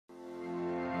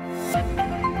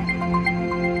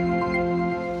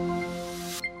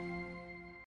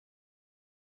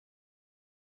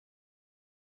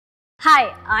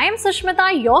Hi, I am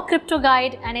Sushmita, your crypto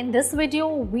guide, and in this video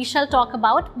we shall talk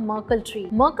about Merkle tree.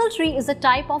 Merkle tree is a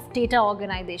type of data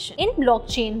organization. In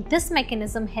blockchain, this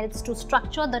mechanism helps to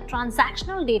structure the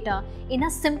transactional data in a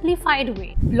simplified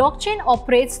way. Blockchain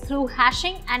operates through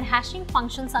hashing, and hashing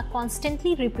functions are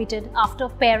constantly repeated after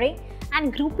pairing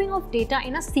and grouping of data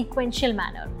in a sequential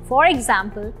manner. For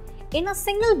example, in a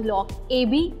single block,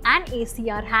 AB and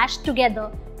AC are hashed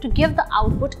together to give the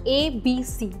output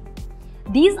ABC.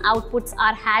 These outputs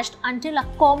are hashed until a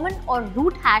common or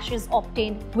root hash is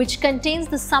obtained, which contains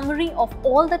the summary of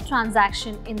all the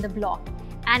transaction in the block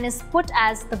and is put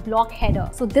as the block header.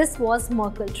 So this was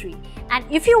Merkle tree. And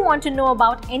if you want to know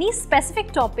about any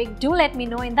specific topic, do let me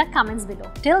know in the comments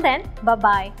below. Till then,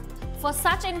 bye-bye. For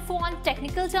such info on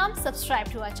technical terms,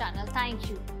 subscribe to our channel. Thank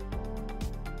you.